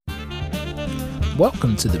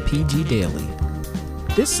Welcome to the PG Daily.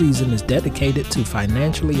 This season is dedicated to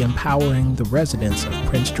financially empowering the residents of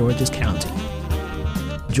Prince George's County.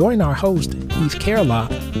 Join our host, Heath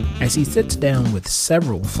Kerlock, as he sits down with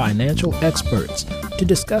several financial experts to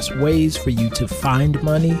discuss ways for you to find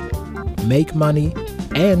money, make money,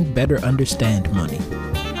 and better understand money.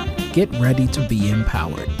 Get ready to be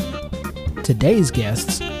empowered. Today's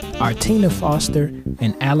guests are Tina Foster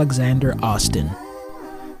and Alexander Austin.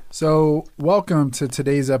 So, welcome to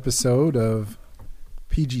today's episode of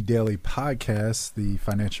PG Daily Podcast, the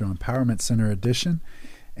Financial Empowerment Center edition.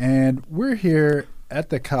 And we're here at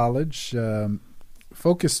the college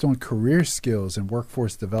focused on career skills and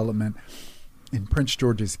workforce development in Prince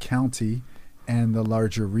George's County and the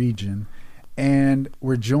larger region. And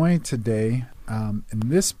we're joined today in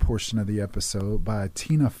this portion of the episode by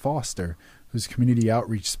Tina Foster, who's Community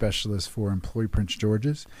Outreach Specialist for Employ Prince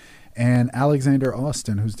George's, and Alexander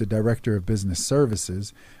Austin, who's the Director of Business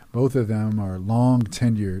Services. Both of them are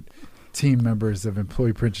long-tenured team members of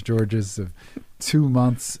Employ Prince George's of 2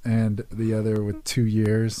 months and the other with 2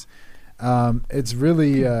 years. It's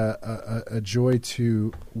really a joy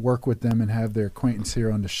to work with them and have their acquaintance here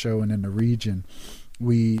on the show and in the region.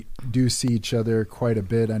 We do see each other quite a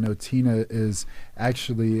bit. I know Tina is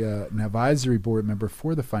actually an advisory board member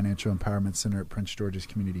for the Financial Empowerment Center at Prince George's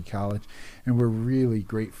Community College, and we're really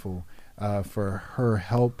grateful for her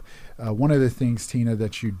help. One of the things, Tina,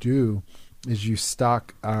 that you do is you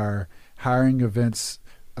stock our hiring events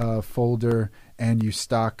folder, and you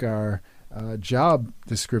stock our job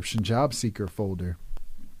description, job seeker folder.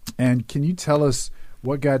 And can you tell us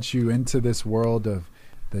what got you into this world of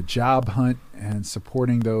the job hunt and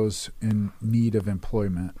supporting those in need of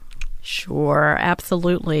employment? Sure,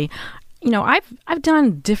 absolutely. You know, I've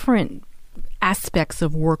done different aspects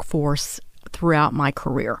of workforce throughout my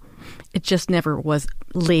career. It just never was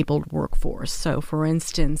labeled workforce. So, for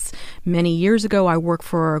instance, many years ago, I worked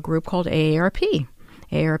for a group called AARP.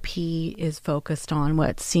 AARP is focused on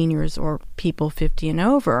seniors or people 50 and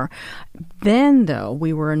over. Then, though,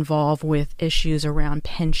 we were involved with issues around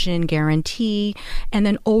pension guarantee and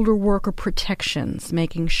then older worker protections,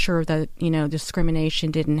 making sure that,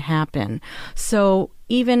 discrimination didn't happen. So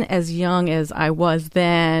even as young as I was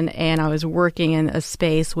then, and I was working in a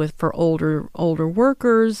space for older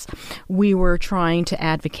workers, we were trying to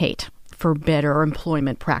advocate for better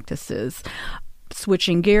employment practices.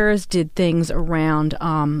 Switching gears, did things around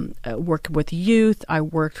work with youth. I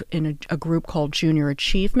worked in a group called Junior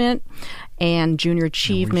Achievement. And Junior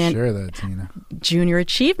Achievement, share that, Tina. Junior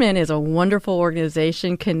Achievement is a wonderful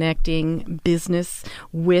organization connecting business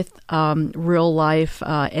with real life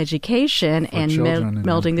education for and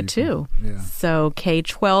melding the two. Yeah. So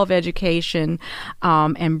K-12 education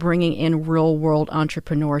and bringing in real world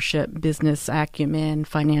entrepreneurship, business acumen,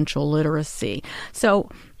 financial literacy. So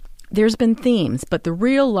there's been themes, but the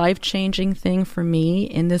real life-changing thing for me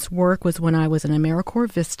in this work was when I was in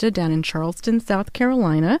AmeriCorps Vista down in Charleston, South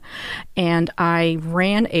Carolina, and I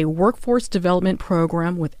ran a workforce development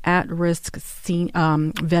program with at-risk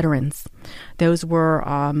veterans. Those were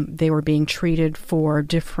they were being treated for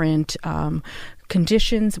different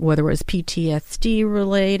conditions, whether it was PTSD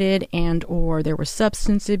related and or there was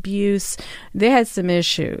substance abuse. They had some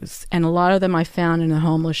issues, and a lot of them I found in a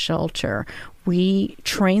homeless shelter. We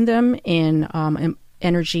trained them in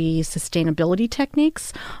energy sustainability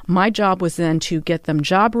techniques. My job was then to get them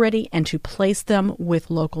job ready and to place them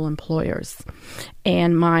with local employers.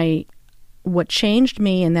 And what changed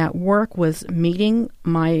me in that work was meeting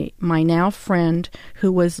my now friend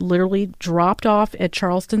who was literally dropped off at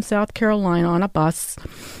Charleston, South Carolina on a bus.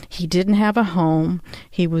 He didn't have a home.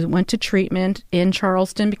 He went to treatment in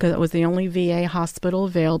Charleston because it was the only VA hospital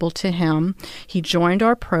available to him. He joined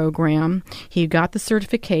our program. He got the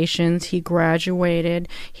certifications. He graduated.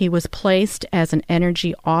 He was placed as an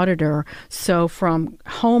energy auditor. So from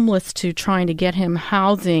homeless to trying to get him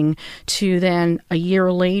housing to then a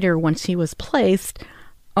year later, once he was placed,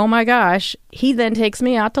 oh my gosh, he then takes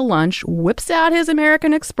me out to lunch, whips out his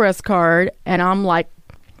American Express card, and I'm like,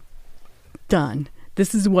 done.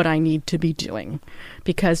 This is what I need to be doing.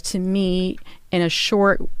 Because to me,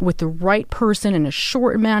 with the right person in a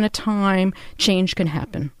short amount of time, change can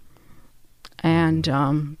happen.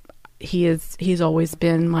 And he's always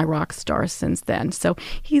been my rock star since then. So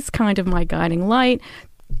he's kind of my guiding light.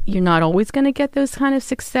 You're not always going to get those kind of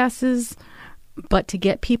successes, but to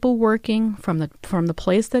get people working from the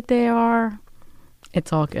place that they are,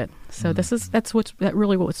 it's all good. So that's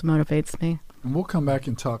really what motivates me. And we'll come back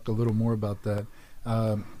and talk a little more about that.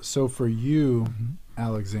 So for you,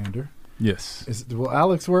 Alexander. Yes. Will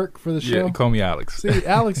Alex work for the show? Yeah, call me Alex. See,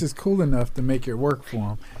 Alex is cool enough to make it work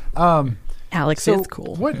for him. Alex So is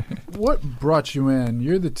cool. What brought you in?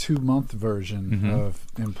 You're the 2-month version of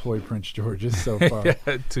Employ Prince George's so far. Yeah,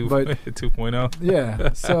 But 2.0.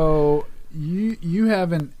 yeah, so you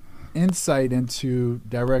have an insight into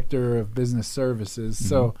Director of Business Services.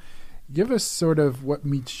 So give us sort of what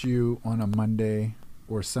meets you on a Monday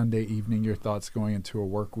or Sunday evening, your thoughts going into a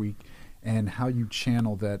work week, and how you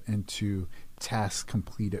channel that into tasks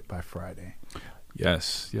completed by Friday.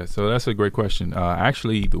 Yes. So that's a great question.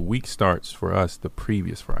 Actually, the week starts for us the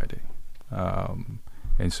previous Friday.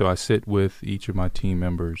 And so I sit with each of my team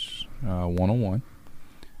members one-on-one.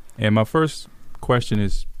 And my first question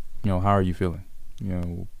is, how are you feeling?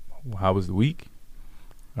 How was the week?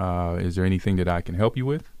 Is there anything that I can help you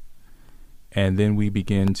with? And then we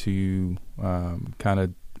begin to kind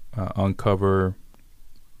of uncover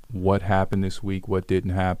what happened this week, what didn't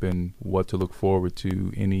happen, what to look forward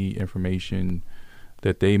to, any information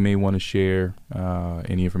that they may want to share,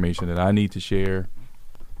 any information that I need to share.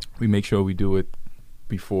 We make sure we do it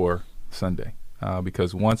before Sunday,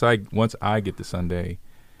 because once I get to Sunday,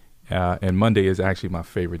 and Monday is actually my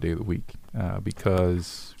favorite day of the week,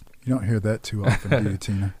 because you don't hear that too often, do you,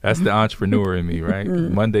 Tina? That's the entrepreneur in me, right?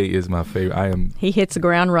 Monday is my favorite. He hits the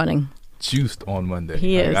ground running. Juiced on Monday.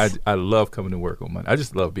 He is. I love coming to work on Monday. I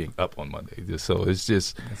just love being up on Monday.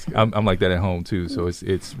 I'm like that at home too. So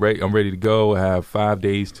it's right. I'm ready to go. I have 5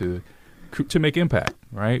 days to make impact.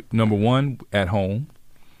 Right. Number one, at home.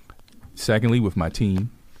 Secondly, with my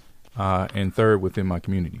team, and third, within my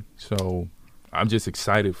community. So I'm just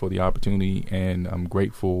excited for the opportunity, and I'm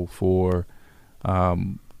grateful for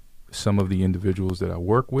some of the individuals that I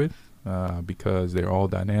work with, because they're all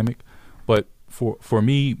dynamic. But for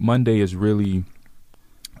me, Monday is really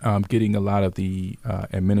getting a lot of the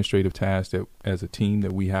administrative tasks that, as a team,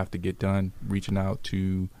 that we have to get done, reaching out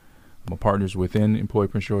to my partners within Employ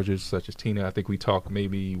Prince George's, such as Tina. I think we talk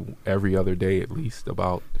maybe every other day at least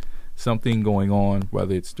about something going on,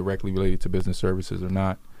 whether it's directly related to business services or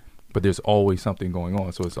not. But there's always something going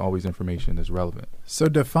on, so it's always information that's relevant. So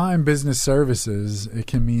define business services. It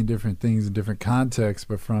can mean different things in different contexts,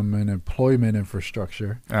 but from an employment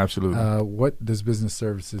infrastructure. Absolutely. What does business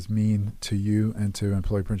services mean to you and to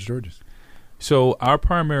Employ Prince George's? So our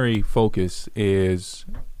primary focus is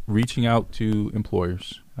reaching out to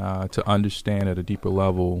employers to understand at a deeper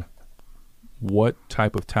level what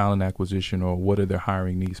type of talent acquisition or what are their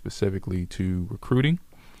hiring needs, specifically to recruiting,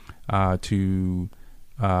 to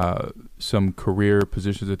some career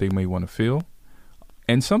positions that they may want to fill.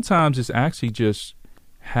 And sometimes it's actually just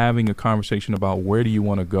having a conversation about where do you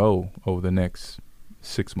want to go over the next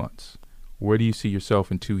 6 months? Where do you see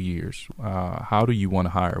yourself in 2 years? How do you want to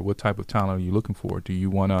hire? What type of talent are you looking for? Do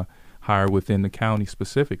you want to hire within the county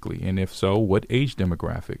specifically? And if so, what age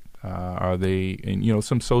demographic? Are they, and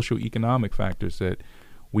some socioeconomic factors that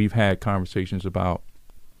we've had conversations about.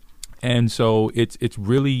 And so it's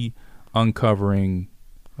really uncovering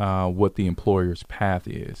what the employer's path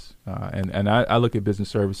is. And I look at business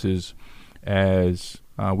services as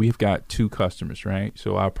we've got two customers, right?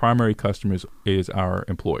 So our primary customers is our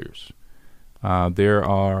employers. There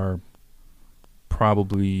are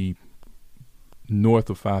probably north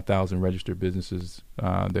of 5,000 registered businesses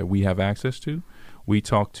that we have access to. We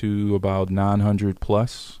talk to about 900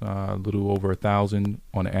 plus, a little over 1,000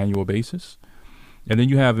 on an annual basis. And then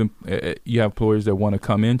you have employers that want to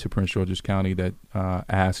come into Prince George's County that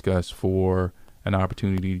ask us for an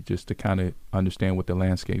opportunity just to kind of understand what the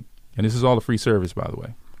landscape. And this is all a free service, by the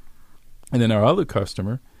way. And then our other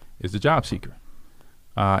customer is the job seeker.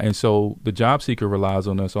 And so the job seeker relies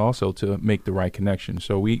on us also to make the right connection.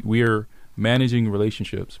 So we are managing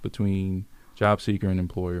relationships between job seeker and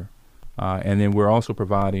employer. And then we're also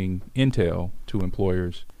providing intel to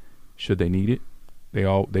employers should they need it. They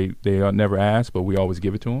are never asked, but we always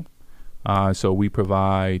give it to them. So we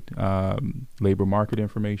provide labor market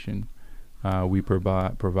information. We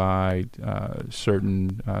provide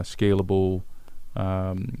certain scalable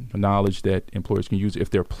knowledge that employers can use if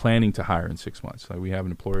they're planning to hire in 6 months. Like we have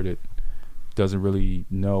an employer that doesn't really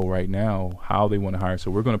know right now how they want to hire,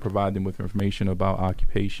 so we're going to provide them with information about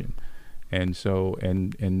occupation, and so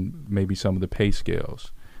and maybe some of the pay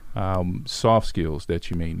scales, soft skills that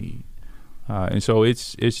you may need. And so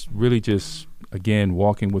it's really just, again,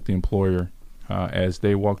 walking with the employer as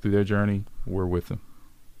they walk through their journey. We're with them.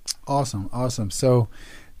 Awesome. So,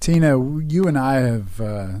 Tina, you and I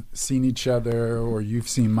have seen each other, or you've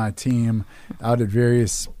seen my team out at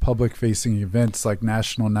various public-facing events like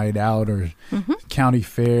National Night Out or County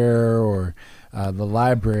Fair or the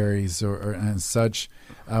libraries or and such.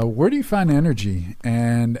 Where do you find energy?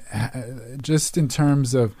 And just in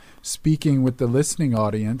terms of speaking with the listening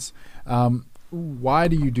audience, why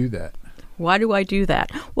do you do that? Why do I do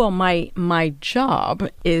that? Well, my job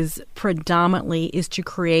is predominantly to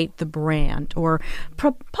create the brand or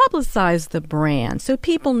publicize the brand so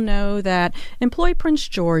people know that Employ Prince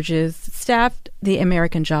George's, staffed the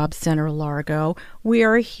American Job Center Largo, we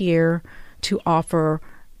are here to offer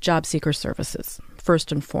job seeker services,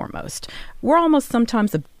 first and foremost. We're almost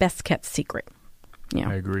sometimes the best kept secret. Yeah.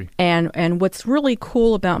 I agree. And what's really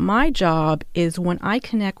cool about my job is when I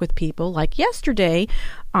connect with people, like yesterday,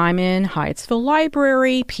 I'm in Hyattsville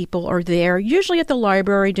Library. People are there, usually at the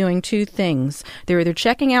library, doing two things. They're either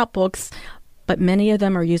checking out books, but many of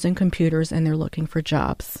them are using computers and they're looking for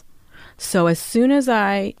jobs. So as soon as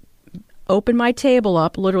I open my table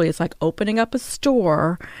up, literally it's like opening up a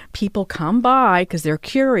store, people come by because they're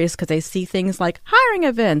curious because they see things like hiring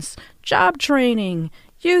events, job training,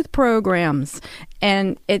 youth programs,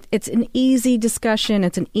 and it's an easy discussion.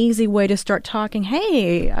 It's an easy way to start talking.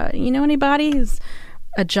 Hey, you know anybody who's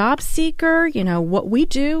a job seeker? You know, what we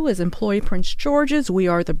do is Employ Prince George's. We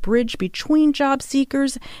are the bridge between job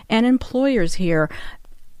seekers and employers here.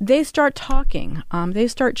 They start talking. They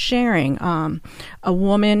start sharing. A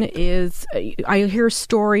woman is, I hear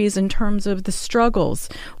stories in terms of the struggles,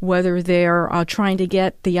 whether they're trying to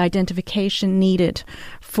get the identification needed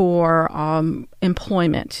for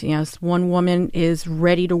employment. You know, one woman is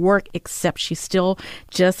ready to work, except she still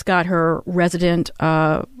just got her resident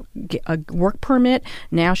work permit.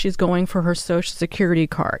 Now she's going for her Social Security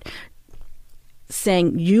card,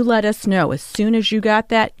 saying, you let us know as soon as you got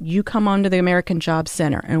that, you come onto the American Job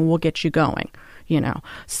Center and we'll get you going, you know.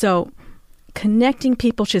 So connecting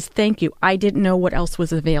people, just thank you. I didn't know what else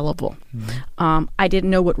was available. Mm-hmm. I didn't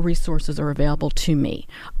know what resources are available to me.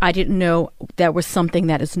 I didn't know that was something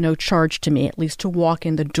that is no charge to me, at least to walk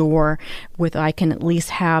in the door with. I can at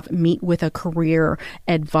least meet with a career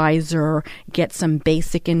advisor, get some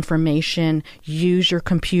basic information, use your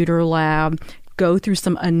computer lab, go through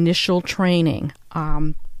some initial training.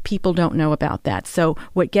 People don't know about that. So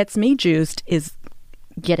what gets me juiced is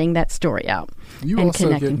getting that story out you and also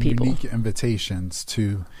connecting get people. Unique invitations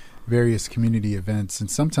to various community events,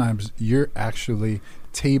 and sometimes you're actually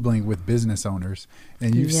tabling with business owners,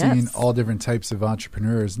 and you've seen all different types of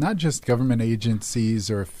entrepreneurs, not just government agencies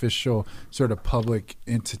or official sort of public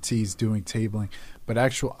entities doing tabling, but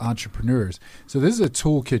actual entrepreneurs. So this is a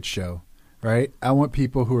toolkit show. Right? I want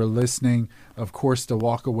people who are listening, of course, to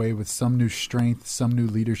walk away with some new strength, some new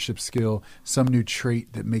leadership skill, some new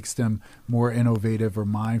trait that makes them more innovative or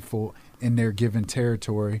mindful in their given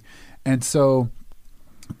territory. And so,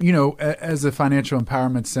 you know, as a Financial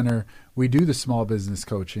Empowerment Center, we do the small business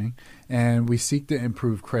coaching, and we seek to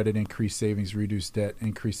improve credit, increase savings, reduce debt,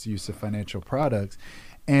 increase the use of financial products.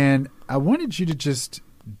 And I wanted you to just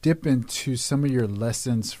dip into some of your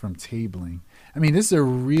lessons from tabling. I mean, this is a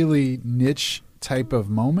really niche type of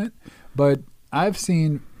moment, but I've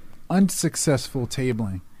seen unsuccessful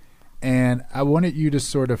tabling, and I wanted you to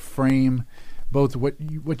sort of frame both what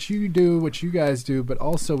you do, what you guys do, but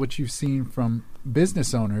also what you've seen from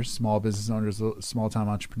business owners, small business owners, small-time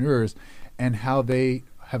entrepreneurs, and how they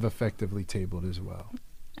have effectively tabled as well.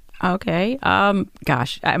 Okay.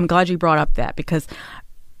 Gosh, I'm glad you brought up that, because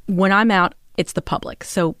when I'm out, it's the public.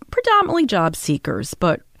 So predominantly job seekers,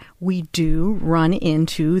 but we do run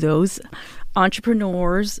into those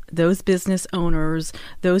entrepreneurs, those business owners,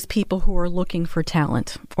 those people who are looking for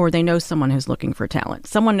talent, or they know someone who's looking for talent.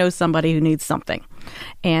 Someone knows somebody who needs something.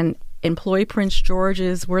 And Employ Prince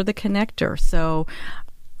George's, we're the connector. So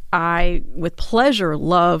I, with pleasure,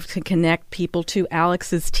 love to connect people to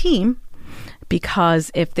Alex's team,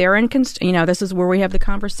 because if they're in, this is where we have the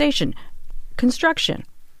conversation. Construction,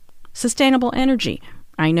 sustainable energy,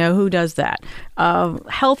 I know who does that.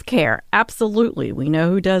 Healthcare, absolutely. We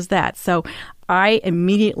know who does that. So I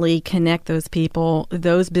immediately connect those people,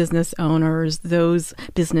 those business owners, those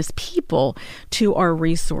business people to our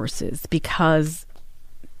resources, because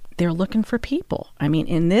they're looking for people. I mean,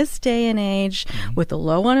 in this day and age, with the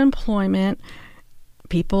low unemployment,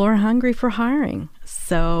 people are hungry for hiring.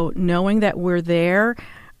 So knowing that we're there,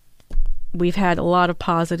 we've had a lot of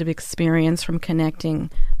positive experience from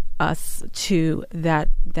connecting us to that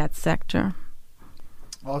sector.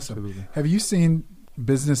 Awesome. Absolutely. Have you seen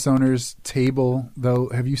business owners table, though?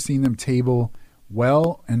 Have you seen them table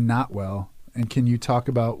well and not well? And can you talk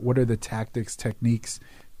about what are the techniques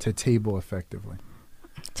to table effectively?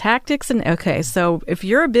 Tactics okay, so if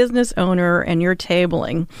you're a business owner and you're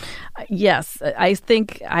tabling, yes, I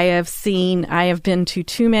think I have been to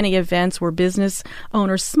too many events where business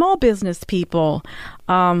owners, small business people,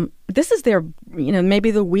 this is their,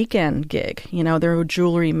 maybe the weekend gig, they're a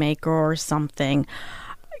jewelry maker or something.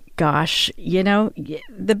 Gosh,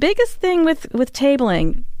 the biggest thing with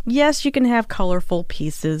tabling, Yes, you can have colorful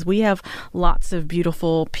pieces. We have lots of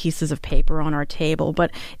beautiful pieces of paper on our table,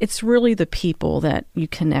 but it's really the people that you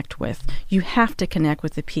connect with. You have to connect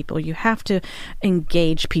with the people. You have to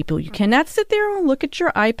engage people. You cannot sit there and look at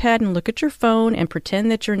your iPad and look at your phone and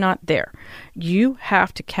pretend that you're not there. You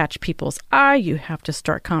have to catch people's eye. You have to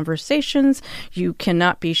start conversations. You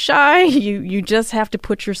cannot be shy. You just have to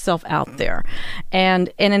put yourself out there.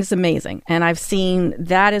 And it's amazing. And I've seen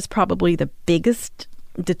that is probably the biggest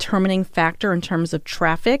determining factor in terms of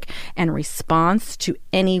traffic and response to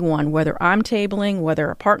anyone, whether I'm tabling, whether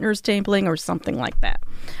a partner's tabling, or something like that.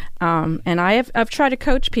 And I've tried to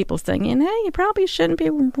coach people saying, hey, you probably shouldn't be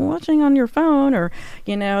watching on your phone, or,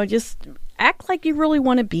 just act like you really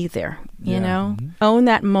want to be there, own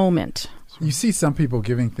that moment. You see some people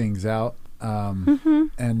giving things out.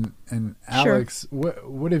 And Alex, sure.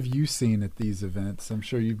 What have you seen at these events? I'm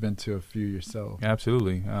sure you've been to a few yourself.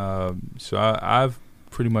 Absolutely. So I've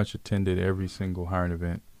pretty much attended every single hiring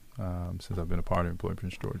event since I've been a part of Employer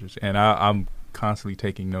Prince George's. And I'm constantly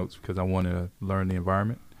taking notes because I want to learn the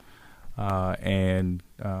environment. And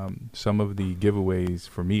some of the giveaways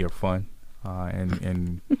for me are fun.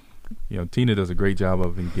 And Tina does a great job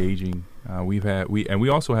of engaging. We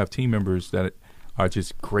also have team members that are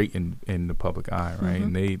just great in the public eye, right?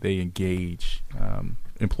 Mm-hmm. And they engage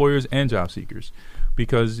employers and job seekers,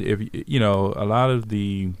 because if a lot of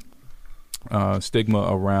the stigma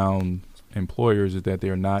around employers is that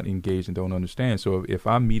they're not engaged and don't understand. So if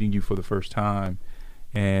I'm meeting you for the first time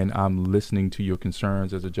and I'm listening to your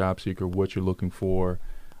concerns as a job seeker, what you're looking for,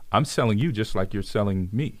 I'm selling you just like you're selling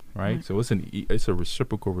me, right? Mm-hmm. So it's a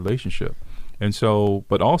reciprocal relationship. And so,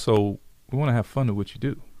 but also we want to have fun with what you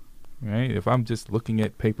do, right? If I'm just looking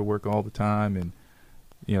at paperwork all the time and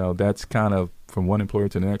that's kind of from one employer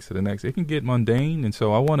to the next, it can get mundane. And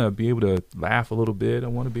so I want to be able to laugh a little bit. I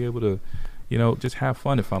want to be able to, just have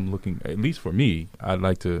fun. If I'm looking, at least for me, I'd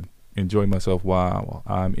like to enjoy myself while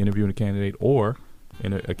I'm interviewing a candidate, or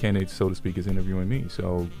a candidate, so to speak, is interviewing me.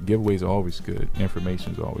 So giveaways are always good.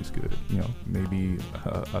 Information is always good. Maybe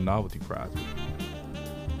a novelty prize.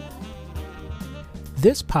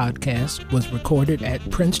 This podcast was recorded at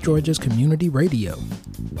Prince George's Community Radio,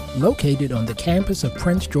 located on the campus of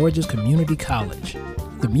Prince George's Community College.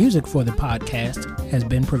 The music for the podcast has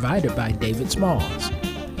been provided by David Smalls,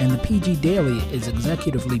 and the PG Daily is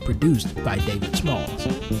executively produced by David Smalls.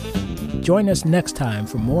 Join us next time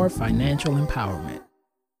for more financial empowerment.